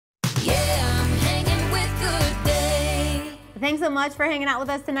Thanks so much for hanging out with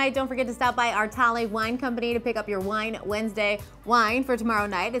us tonight. Don't forget to stop by our Tale Wine Company to pick up your Wine Wednesday wine for tomorrow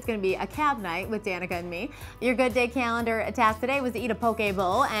night. It's going to be a cab night with Danica and me. Your Good Day calendar task today was to eat a poke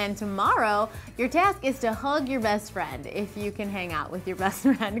bowl, and tomorrow your task is to hug your best friend if you can hang out with your best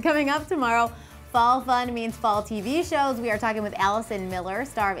friend. Coming up tomorrow, fall fun means fall TV shows. We are talking with Allison Miller,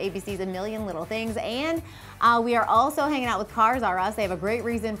 star of ABC's A Million Little Things, and we are also hanging out with Cars R Us. They have a great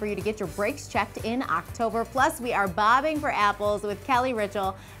reason for you to get your brakes checked in October. Plus, we are bobbing for apples with Kelly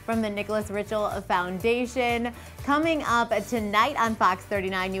Richel from the Nicholas Richel Foundation. Coming up tonight on Fox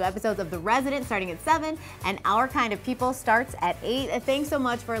 39, new episodes of The Resident starting at 7, and Our Kind of People starts at 8. Thanks so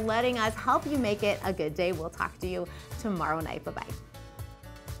much for letting us help you make it a good day. We'll talk to you tomorrow night. Bye-bye.